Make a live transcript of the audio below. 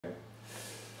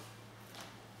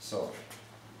So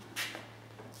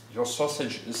your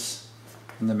sausage is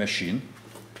in the machine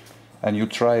and you're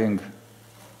trying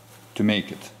to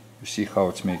make it. You see how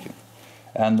it's making.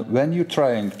 And when you're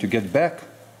trying to get back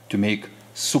to make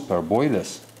super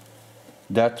boilies,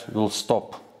 that will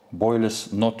stop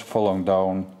boilies not falling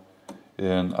down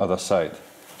in other side.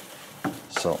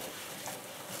 So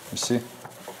you see,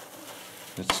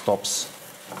 it stops,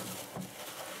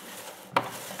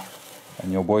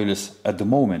 and your boilies at the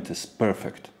moment is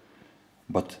perfect,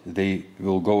 but they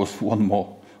will go one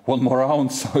more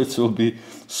round, so it will be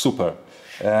super.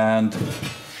 And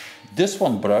this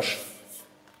one brush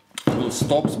will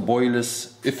stop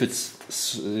boilies if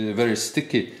it's very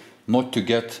sticky, not to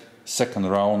get second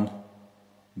round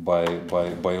by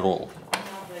roll.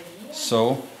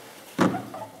 So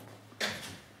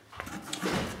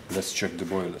let's check the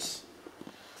boilies.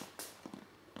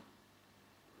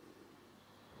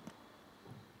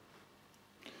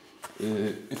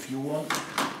 If you want,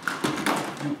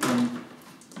 you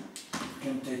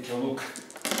can take a look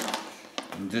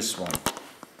in this one.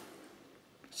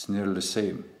 It's nearly the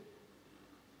same.